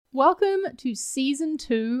Welcome to Season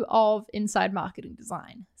 2 of Inside Marketing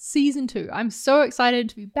Design. Season 2. I'm so excited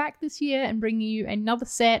to be back this year and bringing you another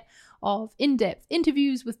set of in-depth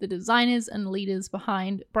interviews with the designers and leaders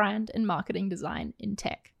behind brand and marketing design in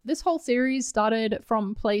tech. This whole series started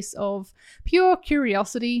from a place of pure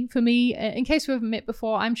curiosity for me. In case we haven't met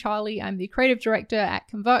before, I'm Charlie. I'm the creative director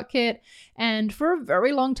at ConvertKit, and for a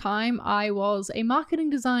very long time, I was a marketing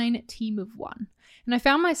design team of one. And I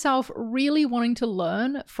found myself really wanting to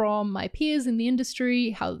learn from my peers in the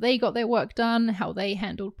industry, how they got their work done, how they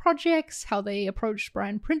handled projects, how they approached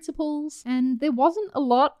brand principles. And there wasn't a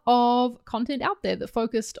lot of content out there that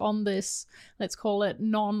focused on this, let's call it,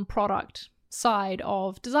 non-product side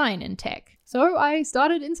of design in tech. So I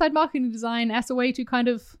started Inside Marketing Design as a way to kind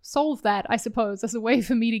of solve that, I suppose, as a way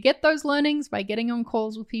for me to get those learnings by getting on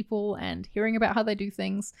calls with people and hearing about how they do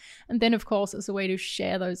things. And then, of course, as a way to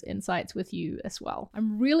share those insights with you as well.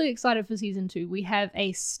 I'm really excited for Season 2. We have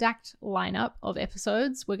a stacked lineup of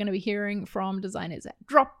episodes. We're going to be hearing from designers at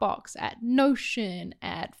Dropbox, at Notion,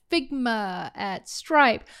 at Figma, at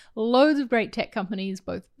Stripe, loads of great tech companies,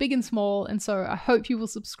 both big and small. And so I hope you will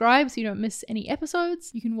subscribe so you don't miss any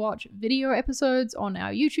episodes. You can watch video episodes on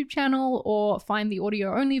our YouTube channel or find the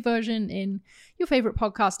audio only version in your favorite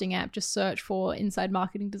podcasting app. Just search for Inside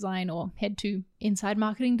Marketing Design or head to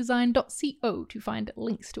insidemarketingdesign.co to find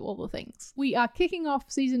links to all the things. We are kicking off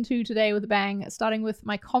Season 2 today with a bang, starting with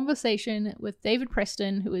my conversation with David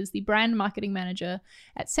Preston, who is the brand marketing manager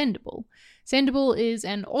at Sendible. Sendible is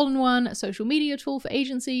an all-in-one social media tool for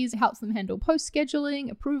agencies. It helps them handle post scheduling,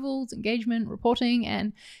 approvals, engagement, reporting,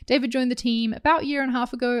 and David joined the team about a year and a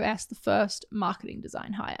half ago as the first marketing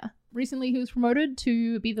design hire. Recently, he was promoted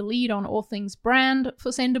to be the lead on all things brand for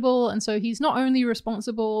Sendible, and so he's not only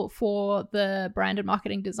responsible for the brand and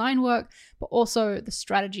marketing design work, but also the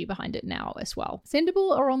strategy behind it now as well.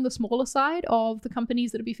 Sendible are on the smaller side of the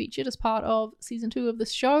companies that will be featured as part of Season 2 of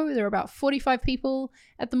this show. There are about 45 people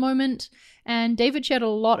at the moment, and David shared a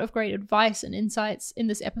lot of great advice and insights in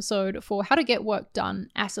this episode for how to get work done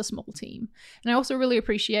as a small team. And I also really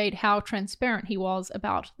appreciate how transparent he was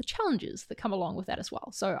about the challenges that come along with that as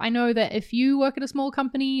well. So I know that if you work at a small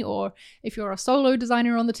company or if you're a solo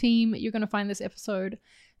designer on the team, you're going to find this episode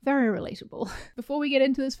very relatable. Before we get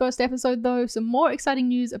into this first episode though, some more exciting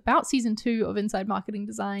news about Season 2 of Inside Marketing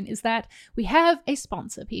Design is that we have a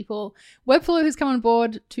sponsor, people. Webflow has come on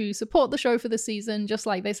board to support the show for this season, just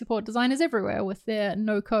like they support designers everywhere with their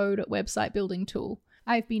no-code website building tool.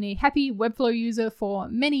 I've been a happy Webflow user for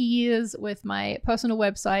many years with my personal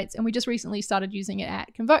websites, and we just recently started using it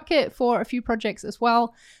at ConvertKit for a few projects as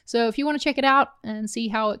well. So if you want to check it out and see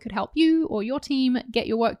how it could help you or your team get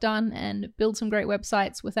your work done and build some great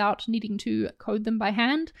websites without needing to code them by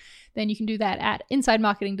hand, then you can do that at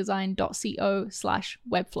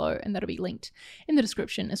insidemarketingdesign.co/webflow, and that'll be linked in the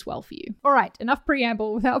description as well for you. All right, enough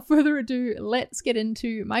preamble. Without further ado, let's get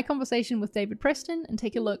into my conversation with David Preston and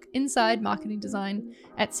take a look inside marketing design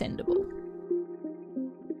at Sendible.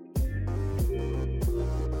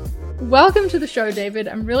 Welcome to the show, David.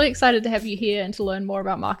 I'm really excited to have you here and to learn more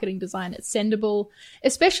about marketing design at Sendible,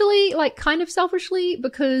 especially kind of selfishly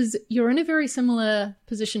because you're in a very similar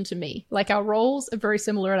position to me. Our roles are very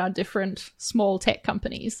similar at our different small tech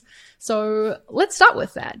companies. So let's start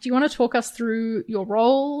with that. Do you want to talk us through your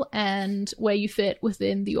role and where you fit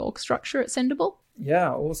within the org structure at Sendible?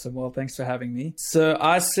 Yeah, awesome. Well, thanks for having me. So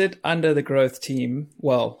I sit under the growth team.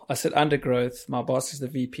 Well, I sit under growth. My boss is the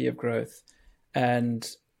VP of growth, and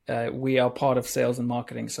we are part of sales and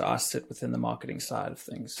marketing. So I sit within the marketing side of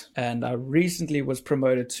things. And I recently was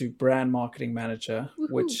promoted to brand marketing manager,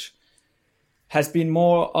 which has been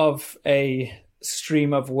more of a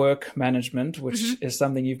stream of work management, which is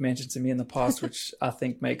something you've mentioned to me in the past, which I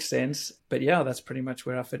think makes sense. But yeah, that's pretty much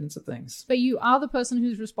where I fit into things. But you are the person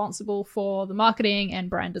who's responsible for the marketing and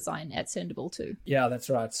brand design at Sendible too. Yeah, that's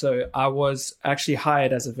right. So I was actually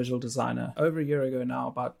hired as a visual designer over a year ago now,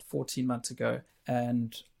 about 14 months ago.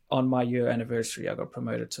 And on my year anniversary, I got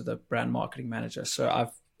promoted to the brand marketing manager. So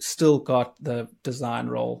I've still got the design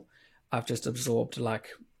role. I've just absorbed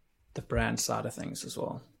the brand side of things as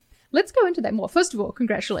well. Let's go into that more. First of all,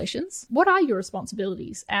 congratulations. What are your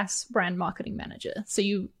responsibilities as brand marketing manager? So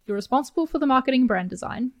you're responsible for the marketing brand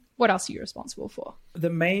design. What else are you responsible for? The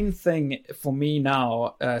main thing for me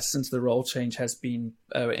now, since the role change, has been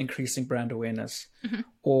increasing brand awareness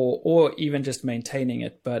or even just maintaining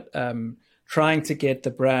it. But trying to get the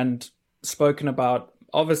brand spoken about,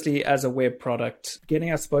 obviously as a web product, getting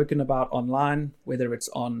us spoken about online, whether it's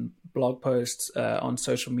on blog posts, on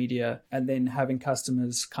social media, and then having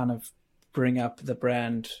customers kind of bring up the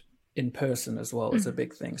brand in person as well is a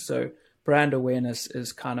big thing. So brand awareness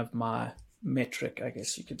is kind of my metric, I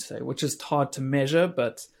guess you could say, which is hard to measure,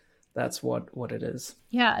 but that's what it is.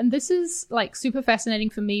 Yeah, and this is like super fascinating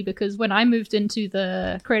for me because when I moved into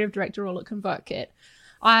the creative director role at ConvertKit,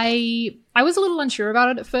 I was a little unsure about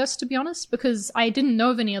it at first, to be honest, because I didn't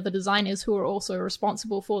know of any other designers who are also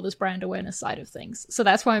responsible for this brand awareness side of things. So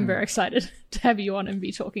that's why I'm very excited to have you on and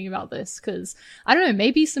be talking about this, because I don't know,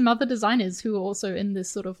 maybe some other designers who are also in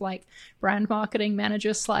this sort of like brand marketing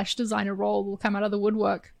manager / designer role will come out of the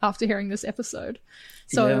woodwork after hearing this episode.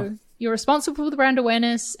 So you're responsible for the brand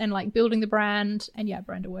awareness and like building the brand. And yeah,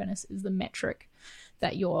 brand awareness is the metric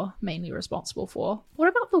that you're mainly responsible for. What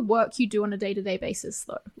about the work you do on a day-to-day basis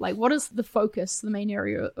though? Like what is the focus, the main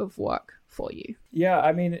area of work for you? Yeah,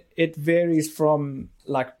 I mean, it varies from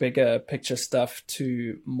like bigger picture stuff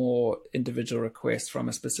to more individual requests from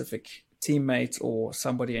a specific teammate, or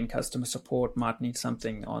somebody in customer support might need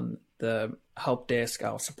something on the help desk,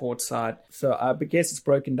 our support side. So I guess it's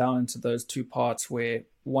broken down into those two parts, where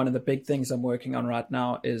one of the big things I'm working on right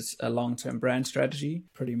now is a long-term brand strategy,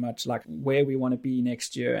 pretty much like where we want to be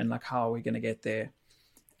next year and like how are we going to get there.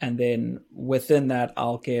 And then within that,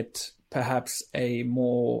 I'll get perhaps a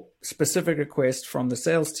more specific request from the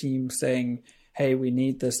sales team saying, hey, we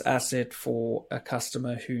need this asset for a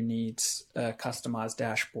customer who needs a customized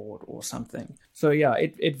dashboard or something. So yeah,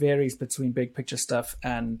 it varies between big picture stuff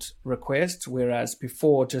and requests, whereas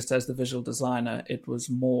before, just as the visual designer, it was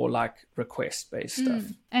more like request-based stuff.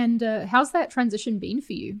 And how's that transition been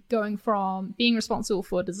for you, going from being responsible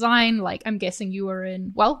for design? Like I'm guessing you were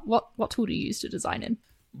in, well, what tool do you use to design in?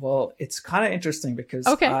 Well, it's kind of interesting because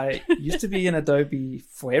I used to be in Adobe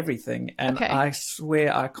for everything. And I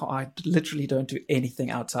swear I literally don't do anything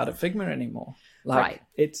outside of Figma anymore. Like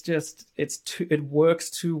it works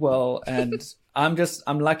too well. And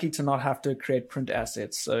I'm lucky to not have to create print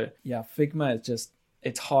assets. So yeah, Figma is just,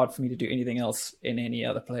 it's hard for me to do anything else in any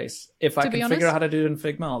other place. If I can figure out how to do it in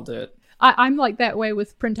Figma, I'll do it. I'm like that way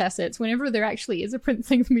with print assets. Whenever there actually is a print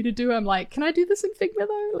thing for me to do, I'm like, can I do this in Figma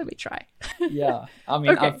though? Let me try. Yeah. I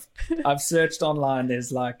mean, I've searched online.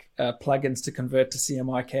 There's like plugins to convert to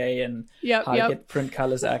CMYK and how to get print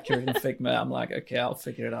colors accurate in Figma. I'm like, okay, I'll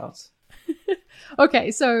figure it out.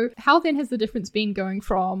 Okay. So how then has the difference been going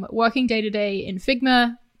from working day to day in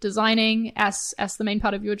Figma, designing as the main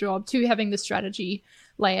part of your job, to having the strategy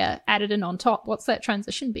layer added in on top? What's that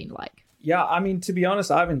transition been like? Yeah, I mean, to be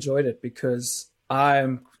honest, I've enjoyed it because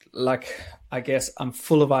I'm like, I guess I'm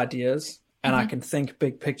full of ideas and I can think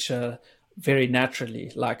big picture very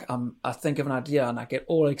naturally. Like I think of an idea and I get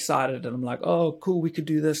all excited and I'm like, oh, cool, we could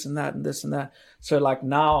do this and that and this and that. So like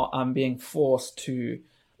now I'm being forced to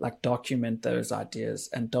like document those ideas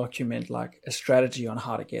and document like a strategy on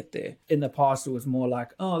how to get there. In the past, it was more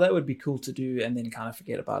like, oh, that would be cool to do, and then kind of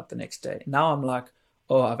forget about it the next day. Now I'm like,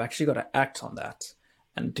 oh, I've actually got to act on that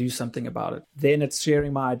and do something about it. Then it's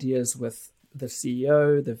sharing my ideas with the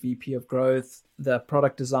CEO, the VP of growth, the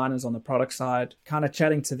product designers on the product side, kind of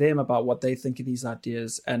chatting to them about what they think of these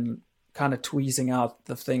ideas and kind of tweezing out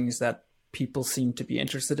the things that people seem to be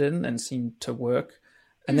interested in and seem to work.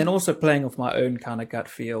 And then also playing with my own kind of gut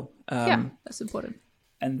feel. Yeah, that's important.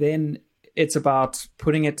 And then it's about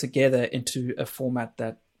putting it together into a format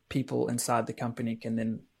that people inside the company can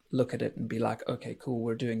then look at it and be like, okay, cool,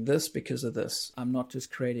 we're doing this because of this. I'm not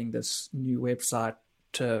just creating this new website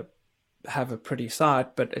to have a pretty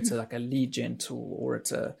site, but it's like a lead gen tool, or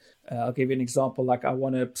it's I'll give you an example. Like I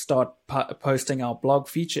want to start posting our blog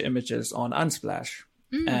feature images on Unsplash,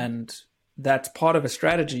 and that's part of a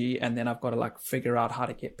strategy. And then I've got to like figure out how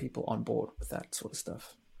to get people on board with that sort of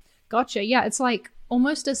stuff. Gotcha. Yeah, it's like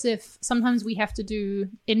almost as if sometimes we have to do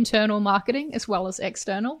internal marketing as well as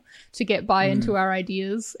external to get buy-in to our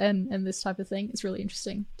ideas and this type of thing. It's really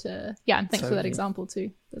interesting and thanks for that example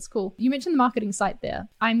too. That's cool. You mentioned the marketing site there.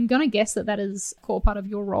 I'm going to guess that is a core part of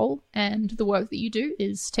your role, and the work that you do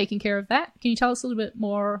is taking care of that. Can you tell us a little bit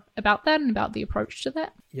more about that and about the approach to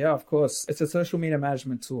that? Yeah, of course. It's a social media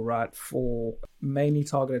management tool, right? For mainly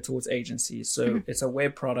targeted towards agencies. So it's a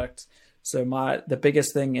web product. So the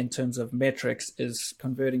biggest thing in terms of metrics is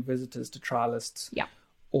converting visitors to trialists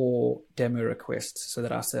or demo requests, so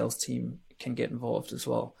that our sales team can get involved as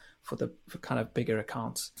well for kind of bigger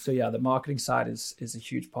accounts. So yeah, the marketing side is a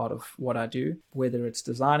huge part of what I do, whether it's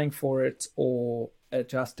designing for it or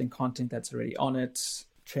adjusting content that's already on it,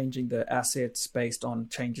 changing the assets based on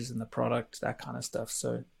changes in the product, that kind of stuff.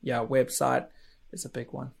 So yeah, website is a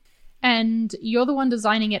big one. And you're the one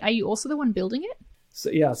designing it. Are you also the one building it? So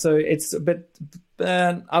yeah, so it's a bit,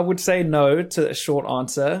 I would say no to a short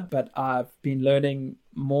answer, but I've been learning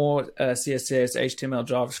more CSS, HTML,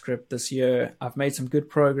 JavaScript this year. I've made some good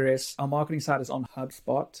progress. Our marketing site is on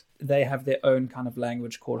HubSpot. They have their own kind of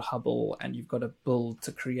language called Hubble, and you've got to build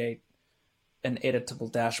to create an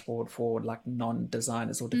editable dashboard for like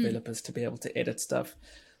non-designers or developers to be able to edit stuff.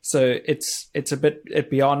 So it's a bit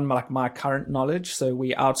beyond like my current knowledge. So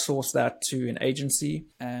we outsource that to an agency,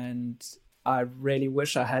 and I really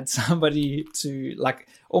wish I had somebody to like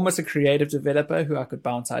almost a creative developer who I could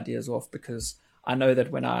bounce ideas off, because I know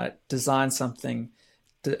that when I design something,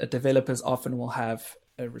 developers often will have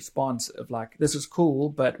a response of like, this is cool,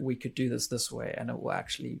 but we could do this way, and it will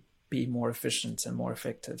actually be more efficient and more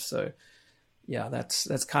effective. So yeah, that's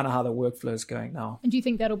kind of how the workflow is going now. And do you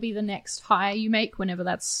think that'll be the next hire you make whenever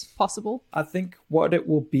that's possible? I think what it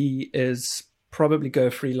will be is probably go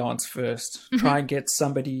freelance first. Try and get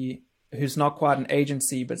somebody who's not quite an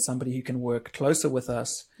agency, but somebody who can work closer with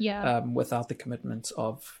us without the commitment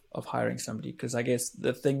of hiring somebody. Because I guess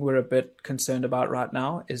the thing we're a bit concerned about right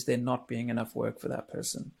now is there not being enough work for that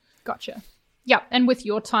person. Gotcha. Yeah. And with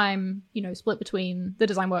your time, split between the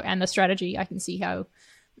design work and the strategy, I can see how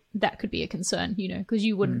that could be a concern, because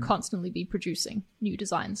you wouldn't constantly be producing new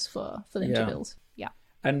designs for them to build. Yeah.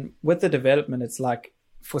 And with the development, it's like,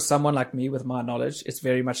 for someone like me with my knowledge, it's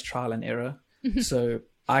very much trial and error. So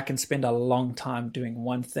I can spend a long time doing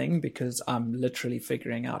one thing because I'm literally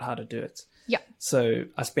figuring out how to do it. Yeah. So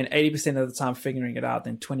I spend 80% of the time figuring it out,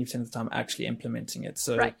 then 20% of the time actually implementing it.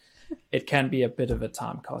 So it can be a bit of a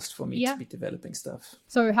time cost for me to be developing stuff.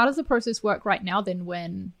 So how does the process work right now then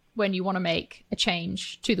when you want to make a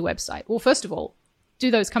change to the website? Well, first of all,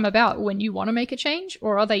 do those come about when you want to make a change,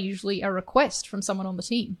 or are they usually a request from someone on the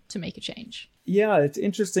team to make a change? Yeah, it's an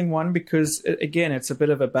interesting one because, again, it's a bit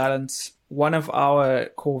of a balance. One of our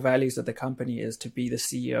core values at the company is to be the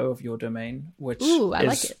CEO of your domain, which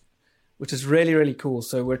like it. Which is really, really cool.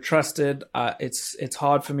 So we're trusted. It's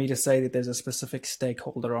hard for me to say that there's a specific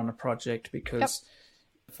stakeholder on a project, because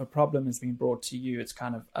if a problem has been brought to you, it's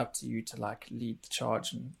kind of up to you to like lead the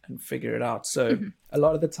charge and figure it out. So a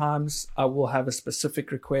lot of the times I will have a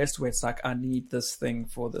specific request where it's like, I need this thing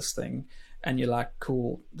for this thing. And you're like,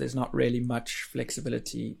 cool, there's not really much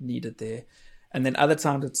flexibility needed there. And then other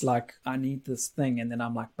times it's like, I need this thing. And then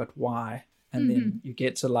I'm like, but why? And then you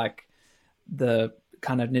get to like the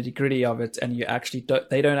kind of nitty gritty of it, and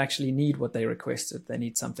they don't actually need what they requested. They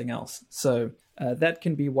need something else. So that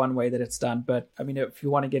can be one way that it's done. But I mean, if you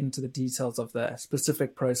want to get into the details of the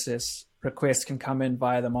specific process, requests can come in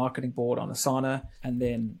via the marketing board on Asana, and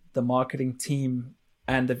then the marketing team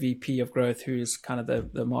and the VP of growth, who is kind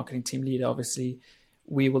of the marketing team leader, obviously,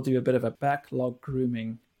 we will do a bit of a backlog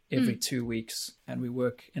grooming every 2 weeks, and we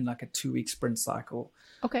work in like a 2-week sprint cycle.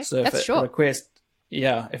 Okay, so that's short.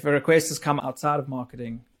 If a request has come outside of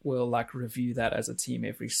marketing, we'll like review that as a team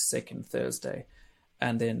every second Thursday,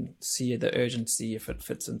 and then see the urgency if it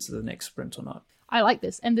fits into the next sprint or not. I like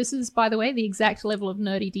this. And this is, by the way, the exact level of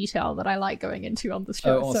nerdy detail that I like going into on the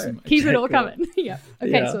show. Oh, awesome. So keep it all coming.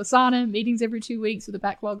 So Asana, meetings every 2 weeks with a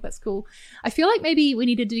backlog. That's cool. I feel like maybe we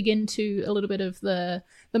need to dig into a little bit of the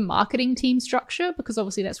marketing team structure, because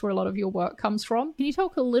obviously that's where a lot of your work comes from. Can you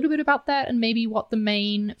talk a little bit about that and maybe what the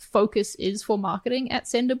main focus is for marketing at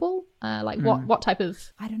Sendible? What type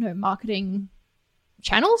of, marketing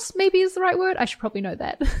channels maybe is the right word? I should probably know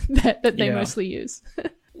that they mostly use.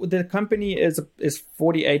 The company is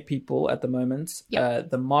 48 people at the moment.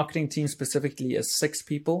 The marketing team specifically is 6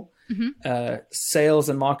 people. Sales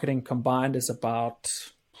and marketing combined is about,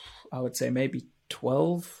 I would say, maybe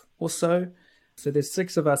 12 or so. So there's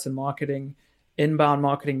 6 of us in marketing: inbound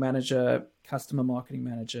marketing manager, customer marketing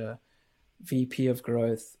manager, VP of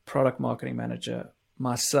growth, product marketing manager,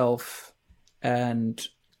 myself, and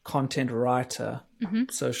content writer,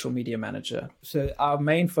 social media manager. So our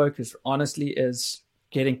main focus, honestly, is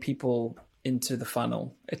getting people into the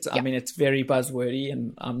funnel. I mean, it's very buzzwordy,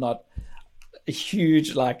 and I'm not a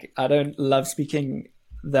huge, I don't love speaking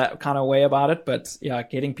that kind of way about it, but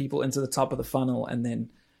getting people into the top of the funnel and then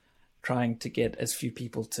trying to get as few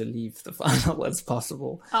people to leave the funnel as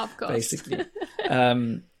possible, of course. Basically.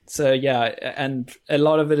 And a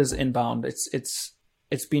lot of it is inbound.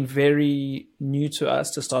 It's been very new to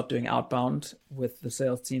us to start doing outbound with the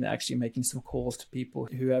sales team, actually making some calls to people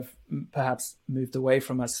who have perhaps moved away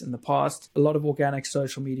from us in the past. A lot of organic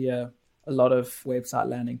social media, a lot of website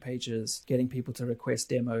landing pages, getting people to request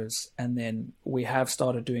demos. And then we have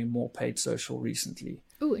started doing more paid social recently.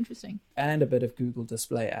 Oh, interesting. And a bit of Google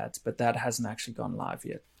display ads, but that hasn't actually gone live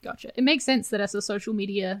yet. Gotcha. It makes sense that as a social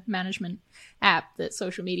media management app, that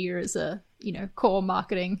social media is a, core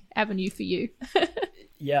marketing avenue for you.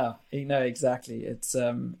 Yeah, exactly. It's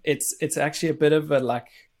actually a bit of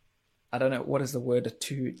a I don't know, what is the word,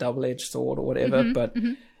 a double-edged sword or whatever, but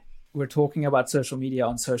we're talking about social media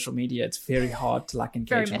on social media. It's very hard to like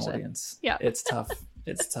engage an audience. Yeah. It's tough.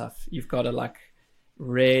 It's tough. You've got to like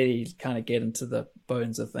really kind of get into the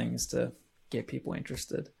bones of things to get people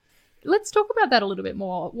interested. Let's talk about that a little bit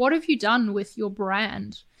more. What have you done with your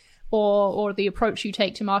brand or the approach you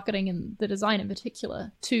take to marketing and the design in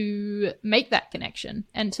particular to make that connection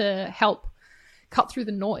and to help cut through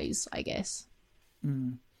the noise, I guess?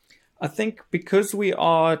 I think because we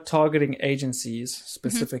are targeting agencies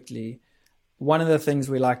specifically, one of the things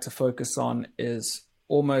we like to focus on is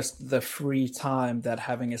almost the free time that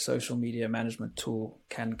having a social media management tool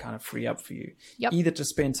can kind of free up for you. Yep. Either to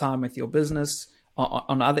spend time with your business,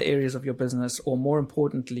 on other areas of your business, or more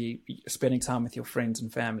importantly, spending time with your friends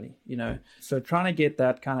and family, you know? So trying to get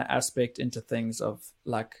that kind of aspect into things of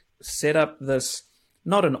like set up this,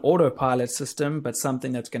 not an autopilot system, but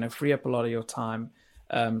something that's going to free up a lot of your time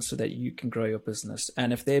so that you can grow your business.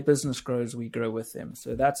 And if their business grows, we grow with them.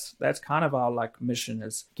 So that's kind of our like mission,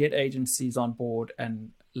 is get agencies on board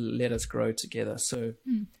and let us grow together. So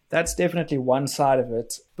that's definitely one side of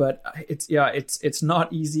it, but it's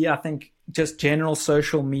not easy. I think just general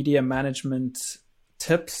social media management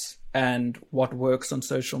tips and what works on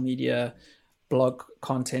social media, blog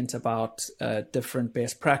content about different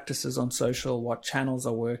best practices on social, what channels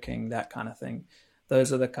are working, that kind of thing.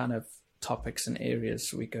 Those are the kind of topics and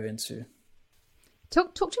areas we go into.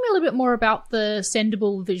 Talk to me a little bit more about the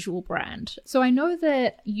Sendable visual brand. So I know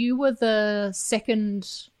that you were the second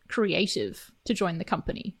creative to join the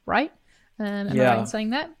company, right? Am I right in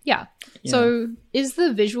saying that? Yeah. So is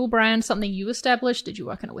the visual brand something you established? Did you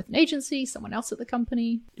work on it with an agency, someone else at the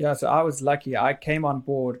company? Yeah, so I was lucky. I came on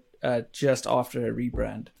board just after a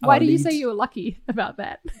rebrand. Why do you say you were lucky about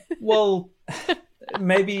that? Well,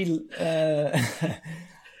 maybe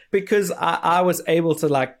because I was able to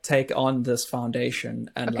like take on this foundation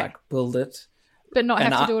and like build it. But not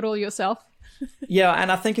have to do it all yourself? Yeah,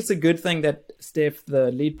 and I think it's a good thing that Steph,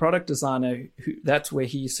 the lead product designer, that's where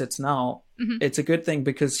he sits now. It's a good thing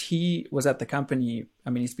because he was at the company. I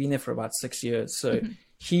mean, he's been there for about 6 years. So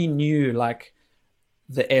he knew like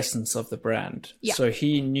the essence of the brand. Yeah. So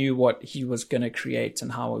he knew what he was going to create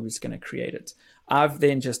and how he was going to create it. I've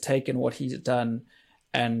then just taken what he's done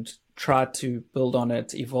and tried to build on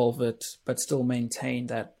it, evolve it, but still maintain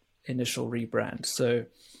that initial rebrand. So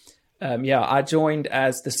I joined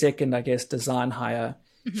as the second, I guess, design hire.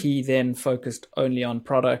 He then focused only on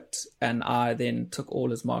product, and I then took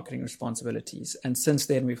all his marketing responsibilities. And since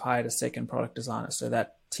then, we've hired a second product designer. So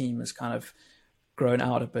that team has kind of grown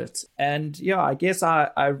out a bit. And yeah, I guess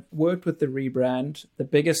I worked with the rebrand. The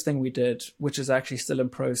biggest thing we did, which is actually still in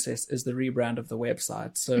process, is the rebrand of the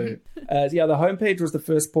website. So the homepage was the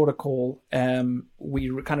first port of call.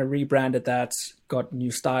 We kind of rebranded that, got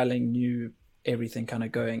new styling, new everything kind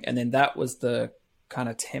of going. And then that was the kind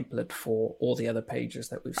of template for all the other pages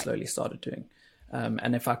that we've slowly started doing.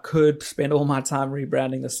 And if I could spend all my time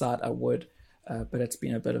rebranding the site, I would. But it's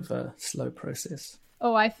been a bit of a slow process.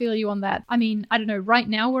 Oh, I feel you on that. I mean, I don't know. Right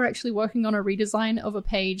now, we're actually working on a redesign of a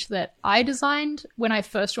page that I designed when I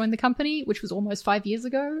first joined the company, which was almost 5 years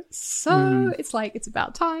ago. So it's like, it's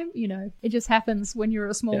about time, you know. It just happens when you're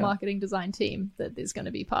a small marketing design team that there's going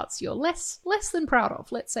to be parts you're less than proud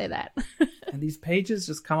of. Let's say that. And these pages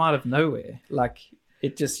just come out of nowhere. Like,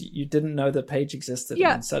 it just, you didn't know the page existed.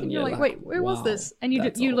 Yeah, and suddenly you're like, wait, where was this? And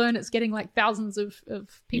you learn it's getting like thousands of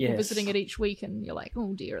people visiting it each week, and you're like,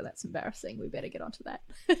 oh dear, that's embarrassing. We better get onto that.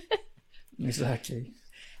 Exactly.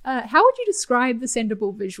 How would you describe the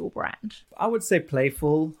Sendable visual brand? I would say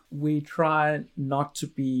playful. We try not to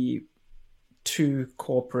be too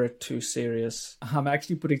corporate, too serious. I'm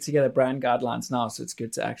actually putting together brand guidelines now, so it's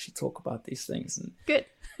good to actually talk about these things. Good.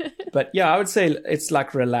 But yeah, I would say it's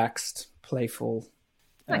like relaxed, playful.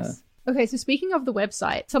 Nice. Okay, so speaking of the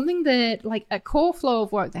website, something that like a core flow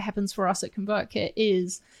of work that happens for us at ConvertKit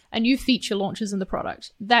is a new feature launches in the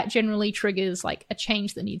product. That generally triggers like a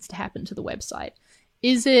change that needs to happen to the website.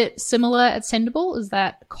 Is it similar at Sendable? Is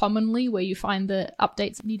that commonly where you find the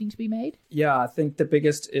updates needing to be made? Yeah, I think the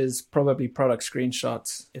biggest is probably product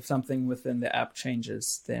screenshots. If something within the app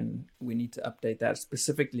changes, then we need to update that,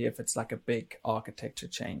 specifically if it's like a big architecture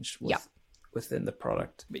change within the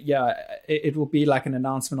product. But yeah, it will be like an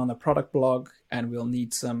announcement on the product blog, and we'll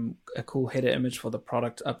need a cool header image for the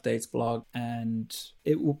product updates blog. And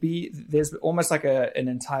it will be, there's almost like an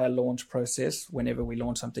entire launch process whenever we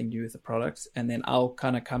launch something new with the product. And then I'll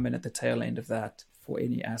kind of come in at the tail end of that for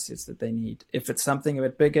any assets that they need. If it's something a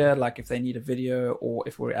bit bigger, like if they need a video, or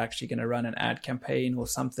if we're actually going to run an ad campaign or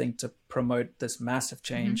something to promote this massive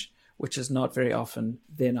change, which is not very often,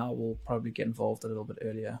 then I will probably get involved a little bit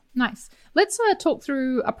earlier. Nice. Let's talk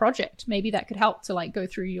through a project. Maybe that could help to like go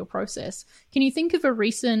through your process. Can you think of a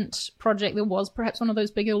recent project that was perhaps one of those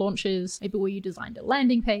bigger launches, maybe where you designed a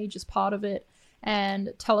landing page as part of it?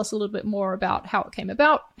 And tell us a little bit more about how it came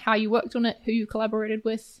about, how you worked on it, who you collaborated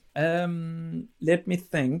with. Let me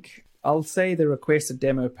think. I'll say the requested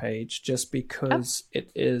demo page just because it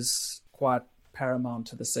is quite paramount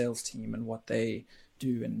to the sales team and what they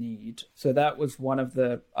do and need. So that was one of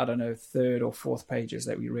the, I don't know, third or fourth pages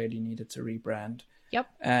that we really needed to rebrand. Yep.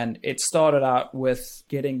 And it started out with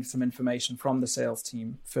getting some information from the sales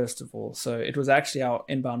team, first of all. So it was actually our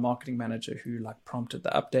inbound marketing manager who like prompted the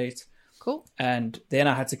update. Cool. And then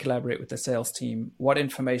I had to collaborate with the sales team. What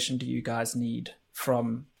information do you guys need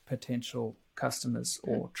from potential customers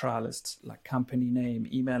or trialists, like company name,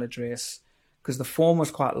 email address? Because the form was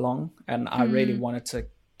quite long and I really wanted to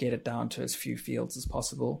get it down to as few fields as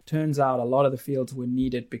possible. Turns out a lot of the fields were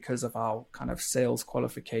needed because of our kind of sales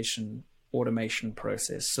qualification automation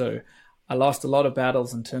process. So I lost a lot of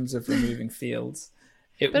battles in terms of removing fields.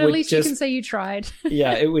 But at least you can say you tried.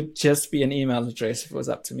 Yeah, it would just be an email address if it was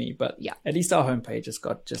up to me. But yeah, at least our homepage has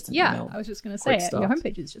got just an email. Yeah, I was just going to say it. Your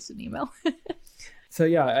homepage is just an email. So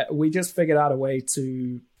yeah, we just figured out a way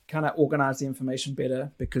to kind of organize the information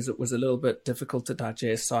better because it was a little bit difficult to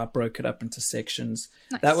digest. So I broke it up into sections.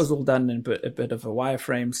 Nice. That was all done in a bit of a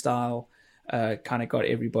wireframe style, kind of got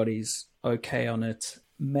everybody's okay on it.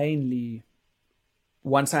 Mainly,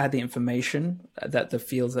 once I had the information that the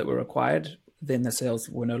fields that were required, then the sales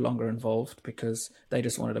were no longer involved because they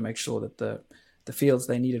just wanted to make sure that the fields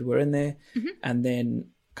they needed were in there. And then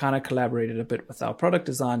kind of collaborated a bit with our product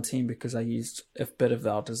design team because I used a bit of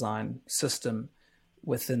our design system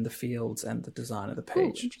within the fields and the design of the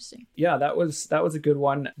page. Ooh, interesting. Yeah, that was a good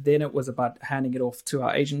one. Then it was about handing it off to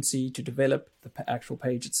our agency to develop the actual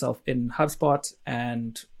page itself in HubSpot.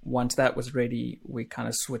 And once that was ready, we kind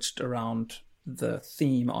of switched around the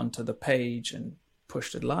theme onto the page and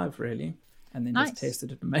pushed it live, really. And then just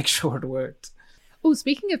tested it to make sure it worked. Oh,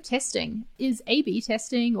 speaking of testing, is A/B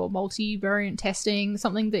testing or multivariant testing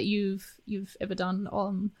something that you've ever done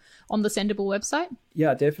on the Sendible website?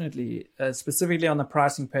 Yeah, definitely. Specifically on the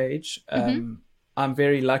pricing page, I'm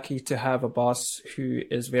very lucky to have a boss who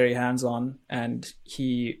is very hands-on, and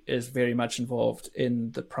he is very much involved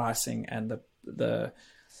in the pricing and the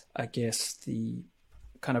I guess the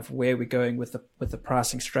kind of where we're going with the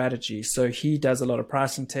pricing strategy. So he does a lot of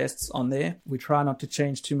pricing tests on there. We try not to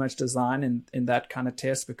change too much design in that kind of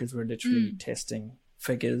test because we're literally testing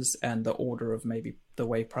figures and the order of maybe the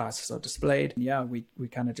way prices are displayed. Yeah, we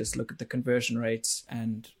kind of just look at the conversion rates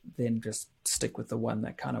and then just stick with the one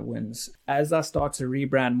that kind of wins. As I start to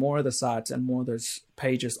rebrand more of the sites and more of those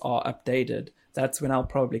pages are updated, that's when I'll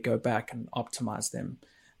probably go back and optimize them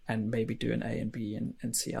and maybe do an A and B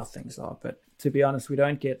and see how things are. But to be honest, we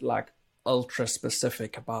don't get like ultra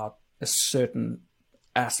specific about a certain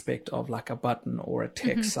aspect of like a button or a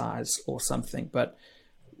text size or something. But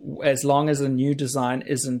as long as a new design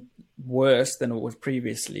isn't worse than it was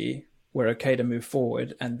previously, we're okay to move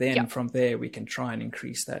forward. And then from there, we can try and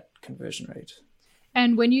increase that conversion rate.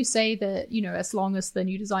 And when you say that, as long as the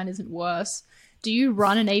new design isn't worse, do you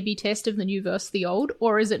run an A/B test of the new versus the old?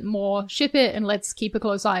 Or is it more ship it and let's keep a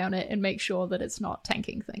close eye on it and make sure that it's not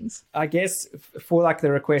tanking things? I guess for like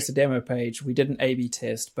the requested demo page, we did an A/B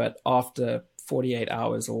test, but after 48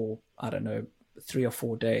 hours or I don't know, 3 or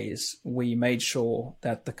 4 days, we made sure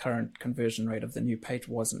that the current conversion rate of the new page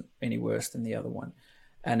wasn't any worse than the other one.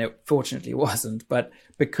 And it fortunately wasn't. But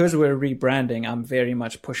because we're rebranding, I'm very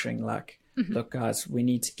much pushing like, look, guys, we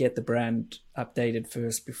need to get the brand updated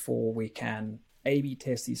first before we can A/B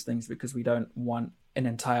test these things, because we don't want an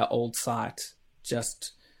entire old site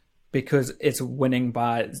just because it's winning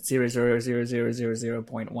by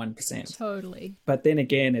 0.1%. Totally. But then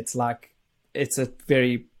again, it's like, it's a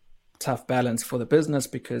very tough balance for the business,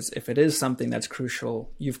 because if it is something that's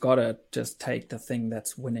crucial, you've got to just take the thing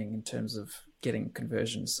that's winning in terms of getting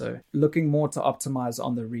conversions. So looking more to optimize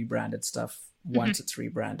on the rebranded stuff once it's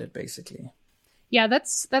rebranded, basically. Yeah,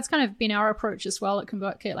 that's kind of been our approach as well at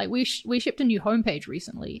ConvertKit. Like we shipped a new homepage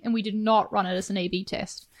recently, and we did not run it as an A/B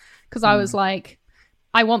test because I was like,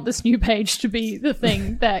 I want this new page to be the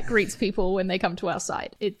thing that greets people when they come to our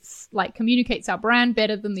site. It's like communicates our brand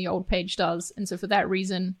better than the old page does, and so for that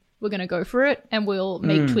reason, we're going to go for it, and we'll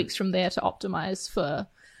make tweaks from there to optimize for,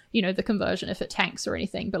 the conversion if it tanks or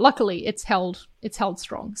anything. But luckily, it's held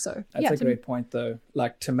strong. So that's a great point, though.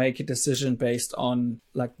 Like to make a decision based on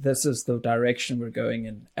like this is the direction we're going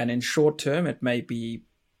in, and in short term, it may be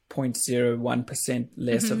 0.01%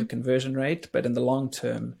 less of a conversion rate, but in the long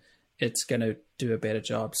term, it's going to do a better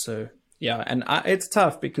job. So yeah, and it's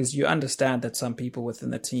tough because you understand that some people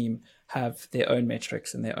within the team have their own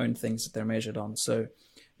metrics and their own things that they're measured on. So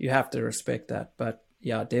you have to respect that. But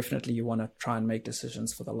yeah, definitely you want to try and make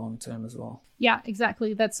decisions for the long term as well. Yeah,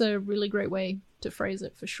 exactly. That's a really great way to phrase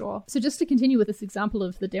it for sure. So just to continue with this example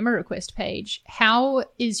of the demo request page, how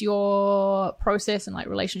is your process and like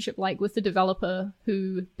relationship like with the developer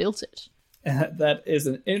who built it? That is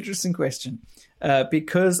an interesting question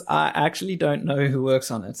because I actually don't know who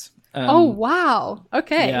works on it. Oh, wow.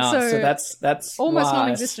 Okay. Yeah, so that's almost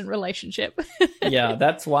non-existent relationship. Yeah,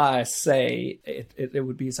 that's why I say it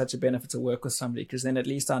would be such a benefit to work with somebody, because then at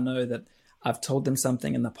least I know that I've told them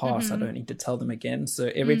something in the past. I don't need to tell them again. So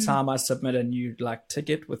every time I submit a new like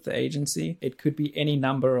ticket with the agency, it could be any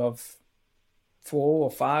number of 4 or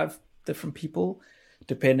 5 different people,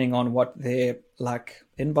 depending on what their like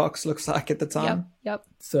inbox looks like at the time. Yep.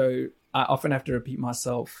 So I often have to repeat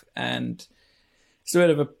myself, and it's a bit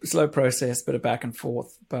of a slow process, bit of back and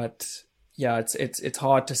forth. But yeah, it's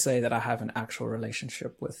hard to say that I have an actual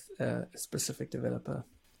relationship with a specific developer.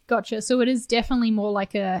 Gotcha. So it is definitely more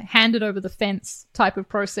like a handed over the fence type of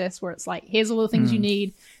process where it's like, here's all the things you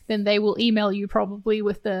need. Then they will email you probably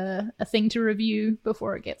with a thing to review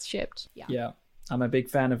before it gets shipped. Yeah. I'm a big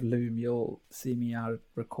fan of Loom. You'll see me out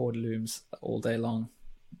record Looms all day long.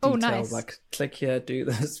 Details, nice. Like, click here, do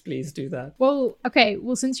this, please do that. Well, okay.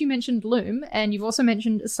 Well, since you mentioned Loom and you've also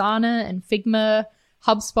mentioned Asana and Figma,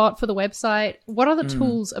 HubSpot for the website, what other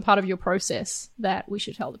tools are part of your process that we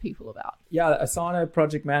should tell the people about? Yeah, Asana,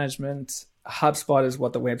 project management. HubSpot is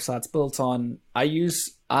what the website's built on. I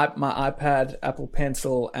use my iPad, Apple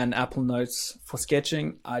Pencil, and Apple Notes for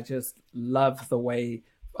sketching. I just love the way,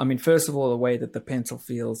 first of all, the way that the pencil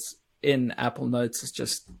feels in Apple Notes is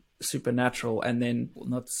just supernatural, and then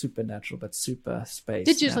not supernatural but super space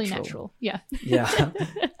digitally natural. Yeah.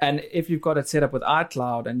 And if you've got it set up with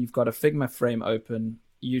iCloud and you've got a Figma frame open,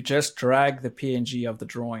 you just drag the PNG of the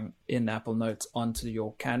drawing in Apple Notes onto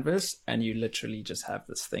your canvas, and you literally just have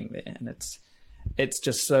this thing there, and it's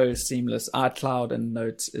just so seamless. iCloud and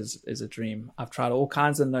Notes is a dream. I've tried all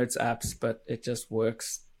kinds of Notes apps, but it just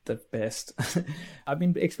works the best. I've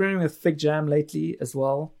been experimenting with FigJam lately as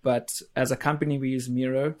well, but as a company we use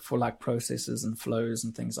Miro for like processes and flows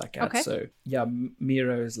and things like that. Okay. So yeah,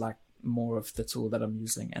 Miro is like more of the tool that I'm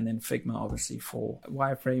using, and then Figma obviously for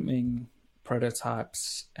wireframing,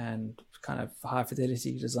 prototypes, and kind of high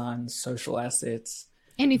fidelity designs, social assets,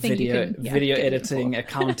 anything video editing,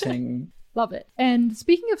 accounting. Love it. And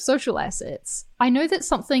speaking of social assets, I know that's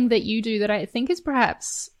something that you do that I think is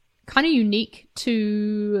perhaps kind of unique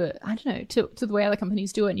to, I don't know, to the way other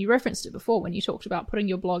companies do it. And you referenced it before when you talked about putting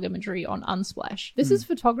your blog imagery on Unsplash. This is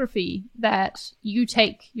photography that you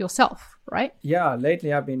take yourself, right? Yeah,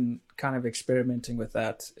 lately I've been kind of experimenting with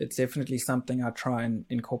that. It's definitely something I try and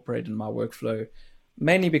incorporate in my workflow,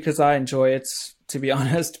 mainly because I enjoy it, to be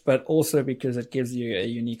honest, but also because it gives you a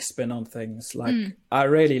unique spin on things. Like I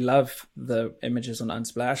really love the images on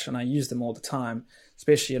Unsplash and I use them all the time,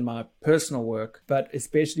 especially in my personal work, but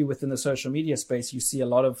especially within the social media space, you see a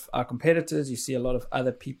lot of our competitors, you see a lot of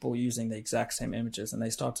other people using the exact same images, and they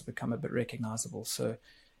start to become a bit recognizable. So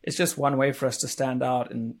it's just one way for us to stand out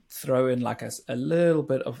and throw in like a little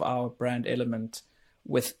bit of our brand element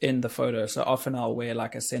within the photo. So often I'll wear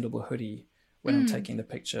like a sendable hoodie when I'm taking the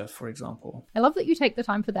picture, for example. I love that you take the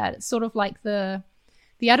time for that. It's sort of like the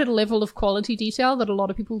added level of quality detail that a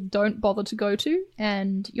lot of people don't bother to go to.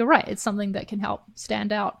 And you're right, it's something that can help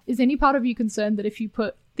stand out. Is any part of you concerned that if you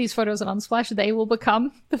put these photos on Unsplash, they will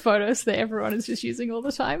become the photos that everyone is just using all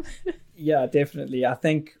the time? Yeah, definitely. I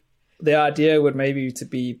think the idea would maybe to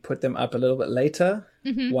be put them up a little bit later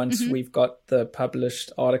once we've got the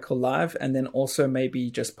published article live, and then also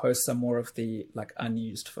maybe just post some more of the like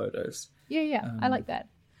unused photos. Yeah, I like that.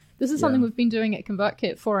 This is something we've been doing at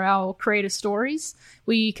ConvertKit for our creator stories.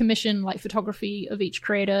 We commission like photography of each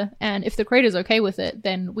creator, and if the creator's okay with it,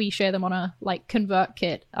 then we share them on a like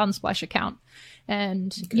ConvertKit Unsplash account.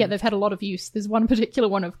 And yeah, they've had a lot of use. There's one particular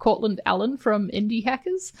one of Cortland Allen from Indie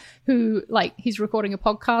Hackers, who like he's recording a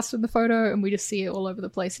podcast in the photo, and we just see it all over the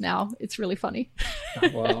place now. It's really funny. Oh,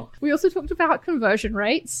 wow. We also talked about conversion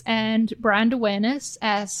rates and brand awareness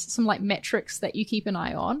as some like metrics that you keep an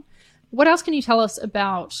eye on. What else can you tell us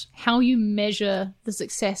about how you measure the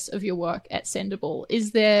success of your work at Sendable?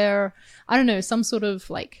 Is there, I don't know, some sort of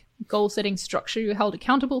like goal-setting structure you're held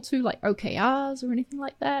accountable to, like OKRs or anything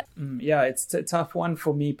like that? Yeah, it's a tough one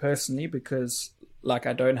for me personally because like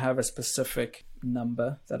I don't have a specific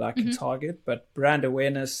number that I can target, but brand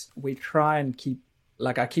awareness, we try and keep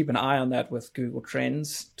like I keep an eye on that with Google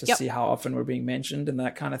Trends to Yep. see how often we're being mentioned and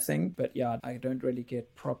that kind of thing. But yeah, I don't really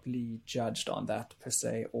get properly judged on that per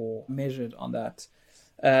se or measured on that.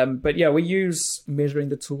 But yeah, we use measuring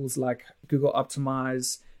the tools like Google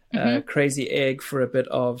Optimize, Crazy Egg for a bit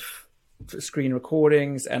of screen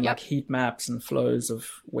recordings and Yep. like heat maps and flows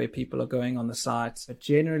of where people are going on the site. But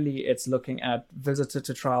generally, it's looking at visitor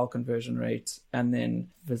to trial conversion rate and then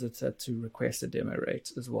visitor to request a demo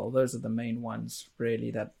rate as well. Those are the main ones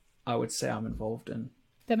really that I would say I'm involved in.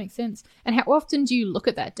 That makes sense. And how often do you look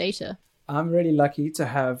at that data? I'm really lucky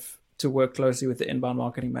to work closely with the inbound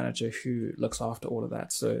marketing manager who looks after all of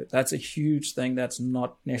that. So that's a huge thing that's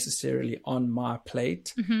not necessarily on my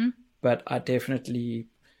plate, but I definitely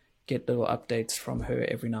get little updates from her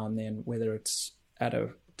every now and then, whether it's at a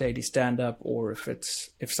daily stand-up or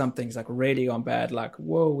if something's like really gone bad, like,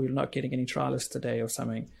 whoa, we're not getting any trialists today or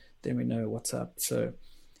something, then we know what's up. So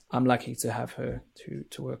I'm lucky to have her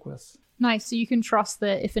to work with. Nice. So you can trust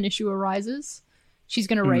that if an issue arises, she's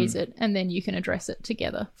going to raise it and then you can address it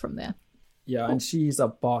together from there. Yeah, and she's a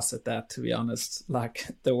boss at that, to be honest. Like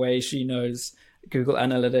the way she knows Google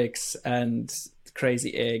Analytics and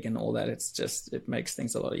Crazy Egg and all that, it makes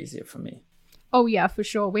things a lot easier for me. Oh yeah, for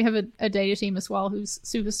sure. We have a data team as well who's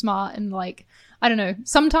super smart, and like, I don't know,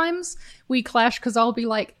 sometimes we clash because I'll be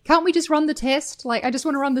like, can't we just run the test? Like, I just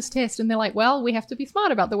want to run this test. And they're like, well, we have to be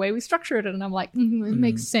smart about the way we structure it. And I'm like, it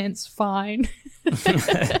makes sense. Fine.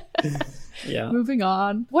 Yeah. Moving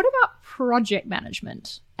on. What about project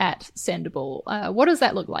management at Sendable? What does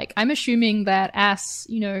that look like? I'm assuming that as,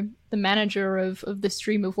 the manager of the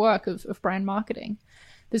stream of work of brand marketing,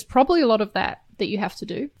 there's probably a lot of that you have to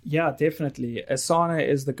do. Yeah, definitely. Asana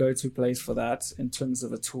is the go-to place for that in terms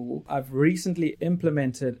of a tool. I've recently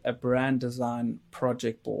implemented a brand design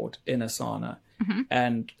project board in Asana,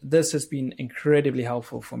 and this has been incredibly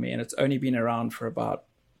helpful for me. And it's only been around for about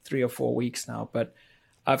 3 or 4 weeks now, but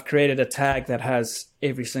I've created a tag that has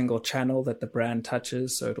every single channel that the brand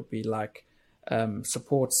touches. So it'll be like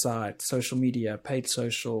support site, social media, paid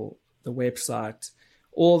social, the website,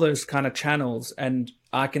 all those kind of channels. And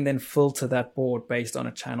I can then filter that board based on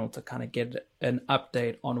a channel to kind of get an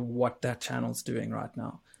update on what that channel's doing right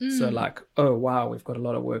now. So like, oh, wow, we've got a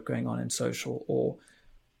lot of work going on in social, or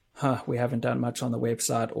we haven't done much on the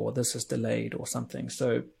website, or this is delayed or something.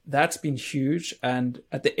 So that's been huge. And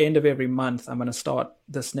at the end of every month, I'm going to start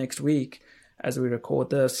this next week, as we record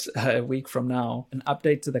this a week from now, an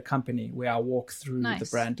update to the company where I walk through the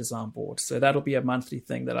brand design board. So that'll be a monthly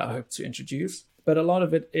thing that I hope to introduce. But a lot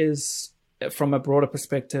of it is, from a broader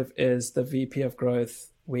perspective, is the VP of growth.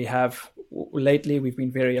 Lately, we've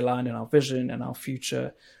been very aligned in our vision and our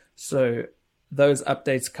future. So those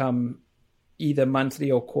updates come either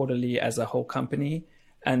monthly or quarterly as a whole company.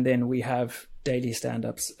 And then we have daily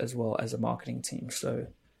stand-ups as well as a marketing team. So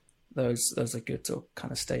those are good to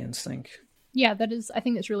kind of stay in sync. Yeah, I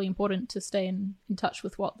think that's really important to stay in touch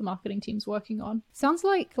with what the marketing team's working on. Sounds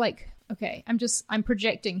like, okay, I'm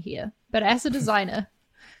projecting here, but as a designer,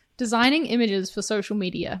 designing images for social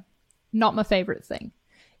media, not my favorite thing.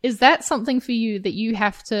 Is that something for you that you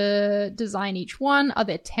have to design each one? Are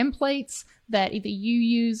there templates that either you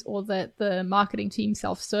use or that the marketing team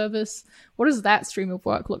self-service? What does that stream of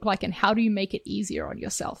work look like, and how do you make it easier on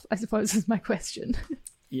yourself, I suppose is my question.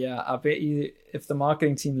 Yeah, I bet you if the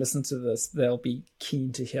marketing team listen to this, they'll be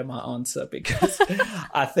keen to hear my answer, because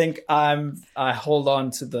I think I hold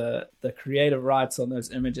on to the creative rights on those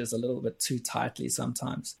images a little bit too tightly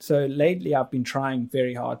sometimes. So lately I've been trying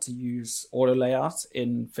very hard to use auto layout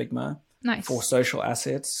in Figma for social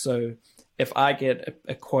assets. So if I get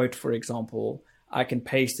a quote, for example, I can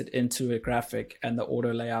paste it into a graphic and the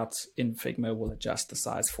auto layout in Figma will adjust the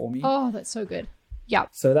size for me. Oh, that's so good. Yeah.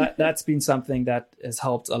 So that's been something that has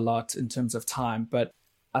helped a lot in terms of time. But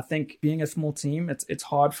I think being a small team, it's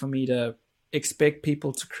hard for me to expect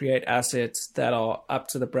people to create assets that are up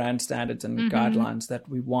to the brand standards and guidelines that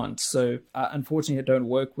we want. So unfortunately, I don't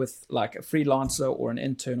work with like a freelancer or an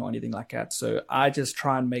intern or anything like that. So I just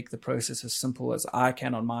try and make the process as simple as I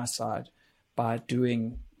can on my side by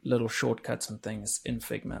doing little shortcuts and things in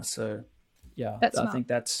Figma. So yeah, I think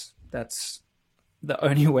that's the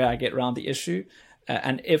only way I get around the issue.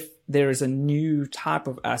 And if there is a new type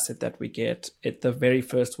of asset that we get, the very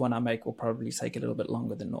first one I make will probably take a little bit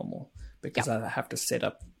longer than normal, because I have to set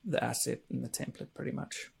up the asset in the template pretty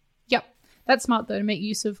much. Yep. That's smart, though, to make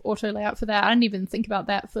use of auto layout for that. I didn't even think about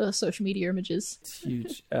that for social media images. It's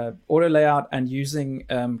huge. Auto layout and using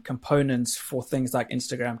components for things like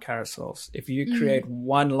Instagram carousels. If you create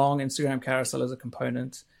one long Instagram carousel as a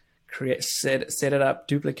component, set it up,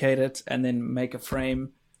 duplicate it, and then make a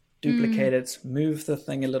frame, duplicate it, move the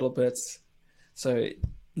thing a little bit, So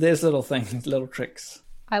there's little things, little tricks.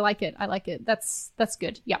 I like it. That's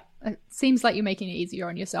good. Yeah. It seems like you're making it easier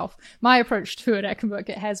on yourself. My approach to it at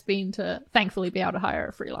ConvertKit has been to thankfully be able to hire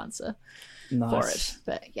a freelancer for it.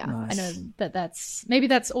 But yeah, nice. I know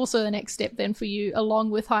that's also the next step then for you,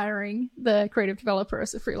 along with hiring the creative developer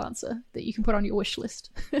as a freelancer that you can put on your wish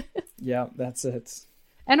list. Yeah, that's it.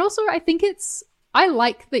 And also I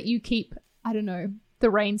like that you keep, I don't know, the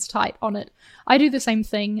reins tight on it. I do the same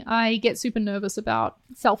thing. I get super nervous about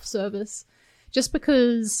self-service just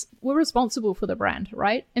because we're responsible for the brand,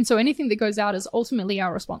 right? And so anything that goes out is ultimately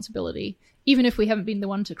our responsibility, even if we haven't been the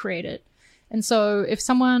one to create it. And so if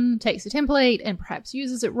someone takes a template and perhaps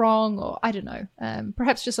uses it wrong, or I don't know,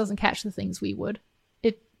 perhaps just doesn't catch the things we would,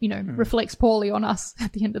 it, reflects poorly on us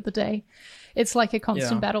at the end of the day. It's like a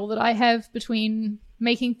constant battle that I have between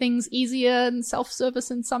making things easier and self-service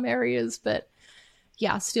in some areas, but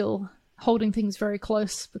yeah, still holding things very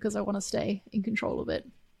close because I want to stay in control of it.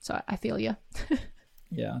 So I feel you.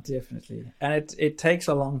 Yeah, definitely. And it takes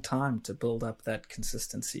a long time to build up that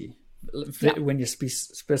consistency when you're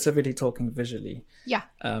specifically talking visually. Yeah.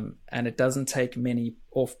 And it doesn't take many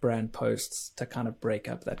off-brand posts to kind of break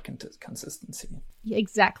up that consistency. Yeah,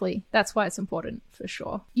 exactly. That's why it's important, for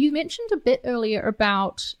sure. You mentioned a bit earlier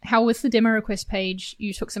about how with the demo request page,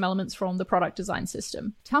 you took some elements from the product design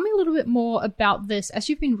system. Tell me a little bit more about this. As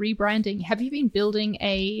you've been rebranding, have you been building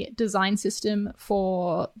a design system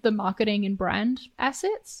for the marketing and brand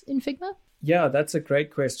assets in Figma? Yeah, that's a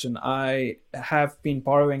great question. I have been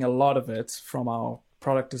borrowing a lot of it from our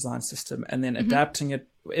product design system and then adapting it.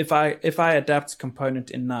 If I adapt a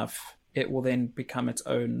component enough, it will then become its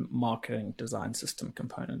own marketing design system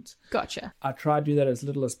component. Gotcha. I try to do that as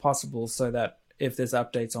little as possible so that if there's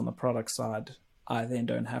updates on the product side, I then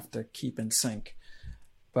don't have to keep in sync.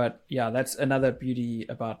 But yeah, that's another beauty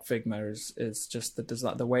about Figma is just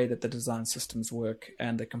the way that the design systems work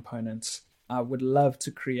and the components. I would love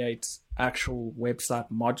to create actual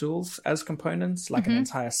website modules as components, like an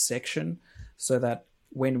entire section, so that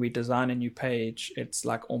when we design a new page, it's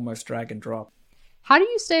like almost drag and drop. How do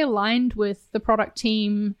you stay aligned with the product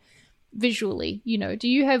team visually? Do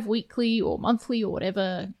you have weekly or monthly or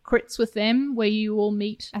whatever crits with them where you all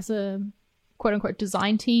meet as a quote unquote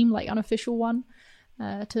design team, like unofficial one,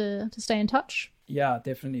 to stay in touch? Yeah,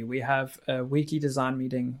 definitely. We have a weekly design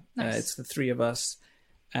meeting. Nice. It's the three of us.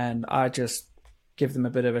 And I just give them a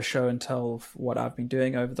bit of a show and tell of what I've been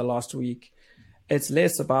doing over the last week. It's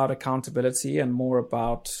less about accountability and more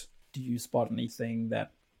about, do you spot anything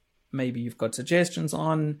that maybe you've got suggestions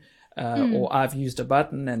on, or I've used a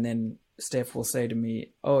button and then Steph will say to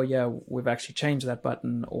me, oh yeah, we've actually changed that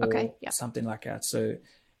button, or something like that. So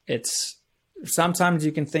it's sometimes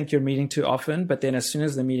you can think you're meeting too often, but then as soon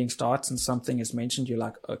as the meeting starts and something is mentioned, you're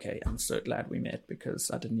like, okay, I'm so glad we met because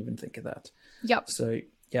I didn't even think of that. Yep. So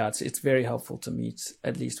yeah, it's very helpful to meet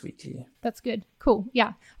at least weekly. That's good. Cool.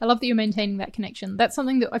 Yeah. I love that you're maintaining that connection. That's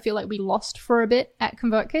something that I feel like we lost for a bit at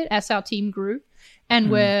ConvertKit as our team grew. And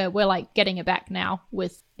we're like getting it back now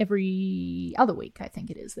with every other week, I think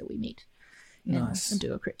it is, that we meet and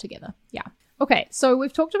do a crit together. Yeah. Okay. So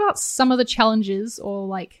we've talked about some of the challenges or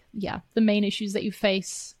the main issues that you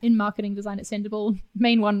face in marketing design at Sendible.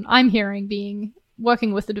 Main one I'm hearing being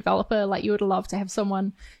working with the developer. Like, you would love to have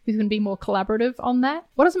someone who can be more collaborative on that.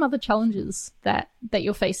 What are some other challenges that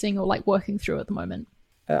you're facing or like working through at the moment?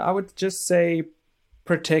 I would just say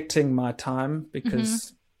protecting my time,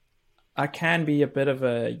 because I can be a bit of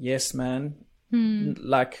a yes man.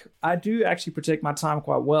 Like, I do actually protect my time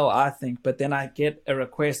quite well, I think, but then I get a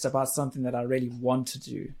request about something that I really want to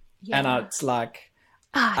do. Yeah. And it's like,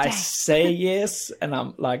 I say yes, and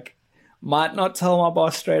I'm like, might not tell my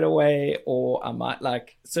boss straight away, or I might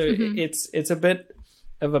it's a bit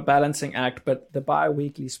of a balancing act. But the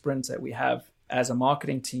bi-weekly sprints that we have as a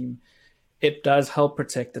marketing team, it does help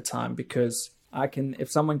protect the time, because I can,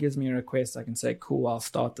 if someone gives me a request, I can say, cool, I'll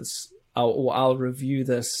start this, or I'll review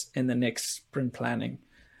this in the next sprint planning.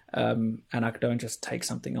 And I don't just take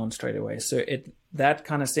something on straight away. So that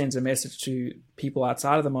kind of sends a message to people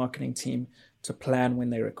outside of the marketing team to plan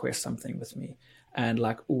when they request something with me. And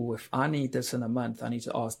like, oh, if I need this in a month, I need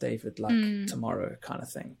to ask David tomorrow, kind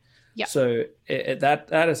of thing. Yeah. So that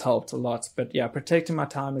has helped a lot. But yeah, protecting my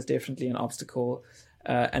time is definitely an obstacle.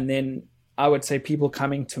 And then I would say people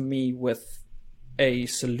coming to me with a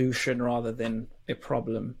solution rather than a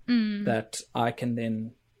problem that I can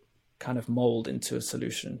then kind of mold into a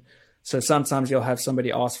solution. So sometimes you'll have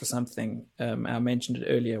somebody ask for something. I mentioned it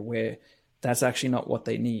earlier, where that's actually not what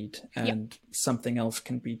they need, and something else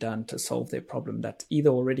can be done to solve their problem that's either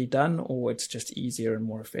already done or it's just easier and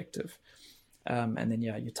more effective. And then,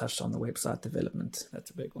 you touched on the website development. That's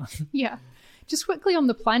a big one. Yeah. Just quickly on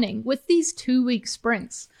the planning, with these 2-week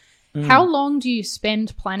sprints, how long do you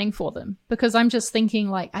spend planning for them? Because I'm just thinking,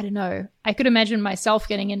 like, I don't know, I could imagine myself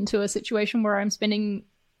getting into a situation where I'm spending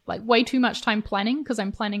like way too much time planning because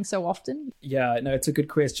I'm planning so often. Yeah, no, it's a good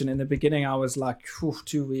question. In the beginning, I was like,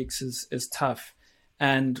 2 weeks is tough.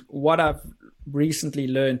 And what I've recently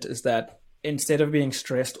learned is that instead of being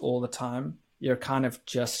stressed all the time, you're kind of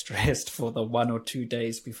just stressed for the 1 or 2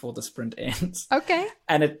 days before the sprint ends. Okay.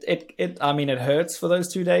 And it hurts for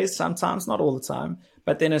those 2 days sometimes, not all the time.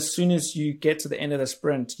 But then as soon as you get to the end of the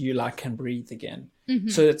sprint, you like can breathe again.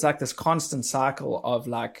 So it's like this constant cycle of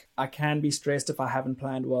like, I can be stressed if I haven't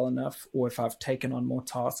planned well enough or if I've taken on more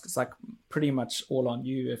tasks. It's like pretty much all on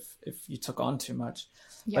you if you took on too much.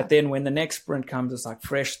 Yeah. But then when the next sprint comes, it's like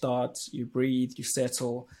fresh starts, you breathe, you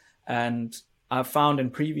settle. And I've found in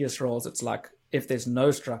previous roles, it's like if there's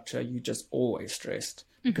no structure, you're just always stressed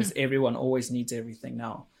because everyone always needs everything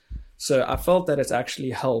now. So I felt that it's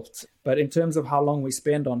actually helped. But in terms of how long we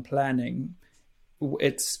spend on planning,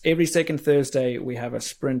 it's every second Thursday we have a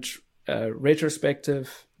sprint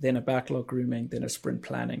retrospective, then a backlog grooming, then a sprint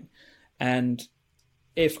planning. And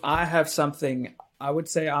if I have something, I would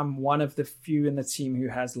say I'm one of the few in the team who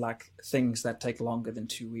has like things that take longer than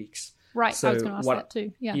 2 weeks. Right. So I was going to ask that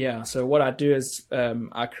too. Yeah. Yeah. So what I do is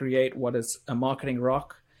I create what is a marketing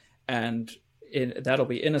rock, and that'll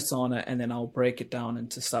be in Asana, and then I'll break it down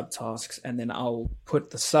into subtasks, and then I'll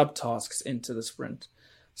put the subtasks into the sprint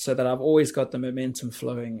so that I've always got the momentum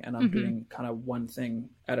flowing and I'm doing kind of one thing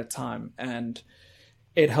at a time. And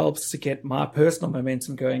it helps to get my personal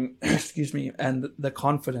momentum going, excuse me, and the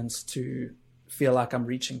confidence to feel like I'm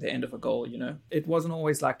reaching the end of a goal, you know. It wasn't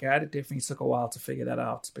always like that. It definitely took a while to figure that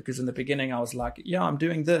out, because in the beginning I was like, yeah, I'm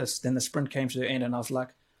doing this. Then the sprint came to the end and I was like,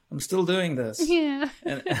 I'm still doing this. Yeah.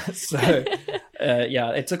 And so,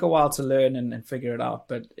 it took a while to learn and figure it out,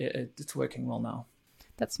 but it's working well now.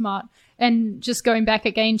 That's smart. And just going back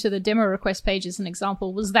again to the demo request page as an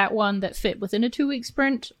example, was that one that fit within a 2-week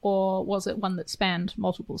sprint, or was it one that spanned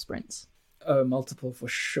multiple sprints? Oh, multiple for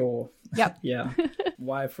sure. Yep. Yeah.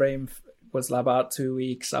 Wireframe was about 2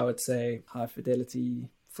 weeks, I would say. High Fidelity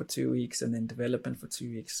for 2 weeks, and then development for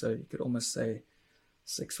 2 weeks. So you could almost say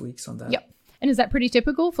 6 weeks on that. Yep. And is that pretty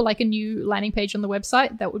typical for like a new landing page on the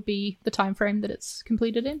website? That would be the time frame that it's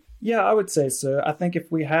completed in? Yeah, I would say so. I think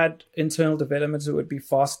if we had internal developments, it would be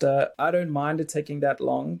faster. I don't mind it taking that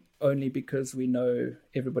long, only because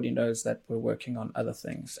everybody knows that we're working on other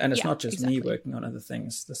things. And it's not just me working on other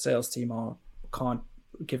things. The sales team can't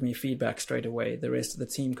give me feedback straight away. The rest of the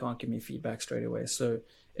team can't give me feedback straight away. So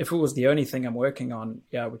if it was the only thing I'm working on,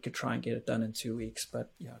 we could try and get it done in 2 weeks.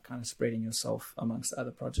 But kind of spreading yourself amongst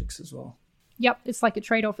other projects as well. Yep, it's like a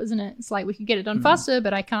trade-off, isn't it? It's like we could get it done faster,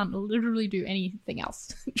 but I can't literally do anything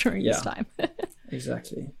else during this time.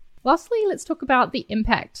 Exactly. Lastly, let's talk about the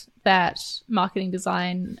impact that marketing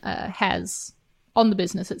design has on the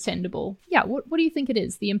business at Sendible. Yeah, what do you think it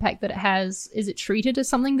is, the impact that it has? Is it treated as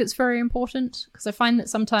something that's very important? Because I find that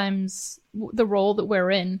sometimes the role that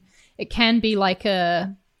we're in, it can be like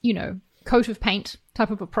a, coat of paint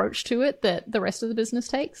type of approach to it that the rest of the business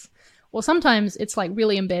takes. Or sometimes it's like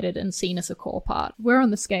really embedded and seen as a core part. Where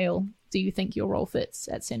on the scale do you think your role fits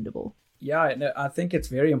at Sendible? Yeah, I think it's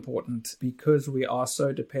very important because we are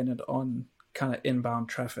so dependent on kind of inbound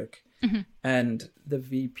traffic. And the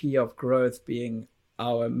VP of growth being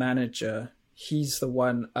our manager, he's the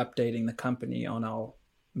one updating the company on our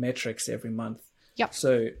metrics every month. Yep.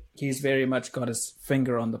 So he's very much got his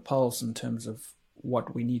finger on the pulse in terms of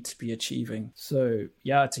what we need to be achieving. So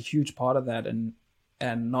it's a huge part of that.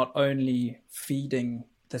 And not only feeding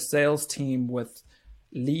the sales team with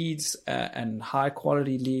leads and high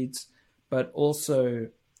quality leads, but also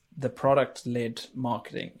the product-led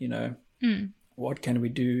marketing, What can we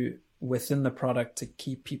do within the product to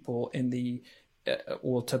keep people in the,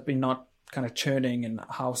 or to be not kind of churning, and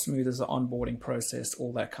how smooth is the onboarding process,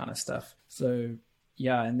 all that kind of stuff. So,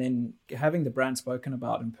 and then having the brand spoken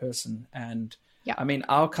about in person. And I mean,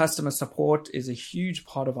 our customer support is a huge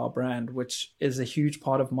part of our brand, which is a huge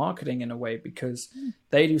part of marketing in a way, because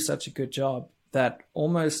they do such a good job that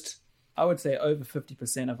almost, I would say, over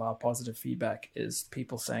 50% of our positive feedback is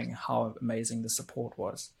people saying how amazing the support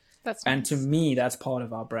was. That's nice. And to me, that's part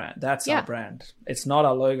of our brand. That's our brand. It's not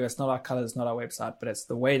our logo, it's not our colors, it's not our website, but it's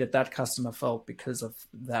the way that customer felt because of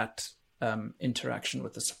that interaction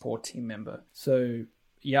with the support team member. So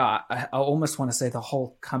I almost want to say the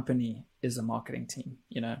whole company is a marketing team,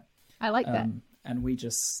 I like that. And we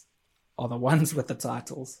just are the ones with the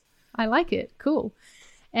titles. I like it. Cool.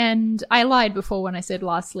 And I lied before when I said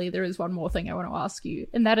lastly, there is one more thing I want to ask you,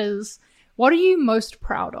 and that is, what are you most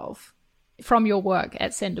proud of from your work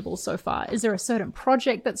at Sendible so far? Is there a certain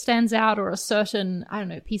project that stands out, or a certain, I don't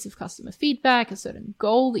know, piece of customer feedback, a certain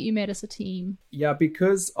goal that you made as a team? Yeah,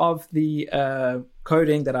 because of the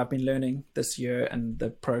coding that I've been learning this year and the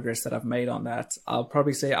progress that I've made on that, I'll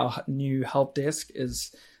probably say our new help desk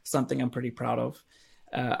is something I'm pretty proud of.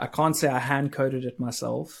 I can't say I hand coded it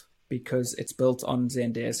myself because it's built on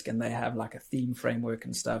Zendesk and they have like a theme framework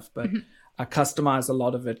and stuff, but I customized a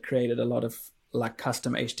lot of it, created a lot of like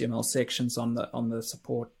custom HTML sections on the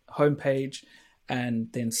support homepage,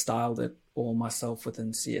 and then styled it all myself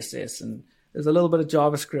within CSS. And there's a little bit of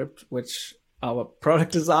JavaScript, which our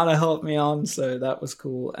product designer helped me on, so that was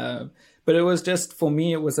cool. But it was just, for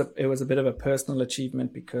me, it was a bit of a personal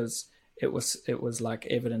achievement because it was like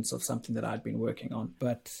evidence of something that I'd been working on.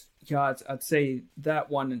 But yeah, I'd say that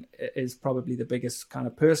one is probably the biggest kind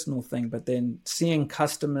of personal thing. But then seeing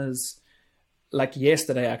customers, like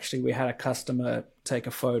yesterday, actually, we had a customer take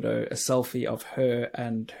a photo, a selfie of her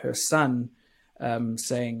and her son,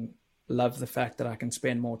 saying, love the fact that I can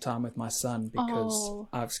spend more time with my son because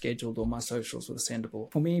I've scheduled all my socials with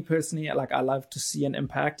Sendible. For me personally, like, I love to see an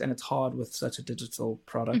impact, and it's hard with such a digital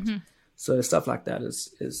product. So stuff like that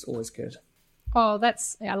is always good. Oh,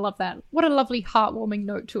 I love that. What a lovely, heartwarming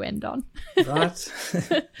note to end on. Right.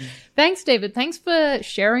 Thanks, David. Thanks for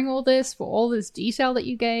sharing all this, for all this detail that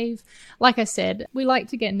you gave. Like I said, we like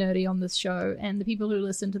to get nerdy on this show, and the people who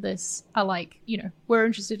listen to this are like, we're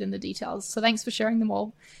interested in the details. So thanks for sharing them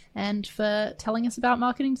all and for telling us about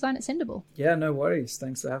marketing design at Sendible. Yeah, no worries.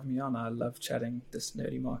 Thanks for having me on. I love chatting this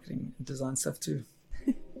nerdy marketing and design stuff too.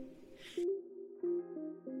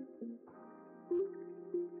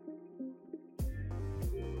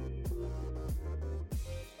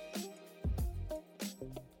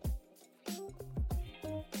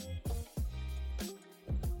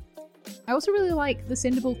 I also really like the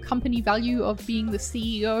Sendible company value of being the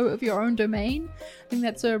CEO of your own domain. I think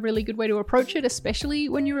that's a really good way to approach it, especially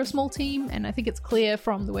when you're a small team. And I think it's clear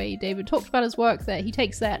from the way David talked about his work that he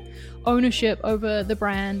takes that ownership over the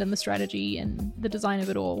brand and the strategy and the design of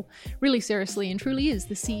it all really seriously and truly is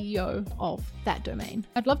the CEO of that domain.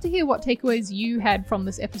 I'd love to hear what takeaways you had from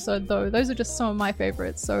this episode, though. Those are just some of my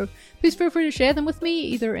favorites. So please feel free to share them with me,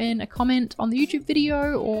 either in a comment on the YouTube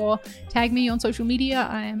video or tag me on social media.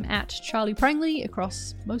 I am at Charlie Prangley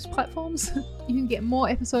across most platforms. You can get more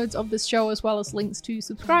episodes of this show as well as links to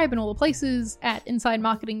subscribe in all the places at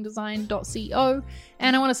insidemarketingdesign.co.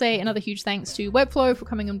 And I want to say another huge thanks to Webflow for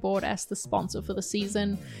coming on board as the sponsor for the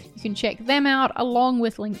season. You can check them out along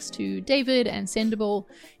with links to David and Sendible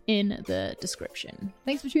in the description.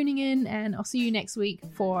 Thanks for tuning in, and I'll see you next week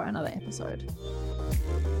for another episode.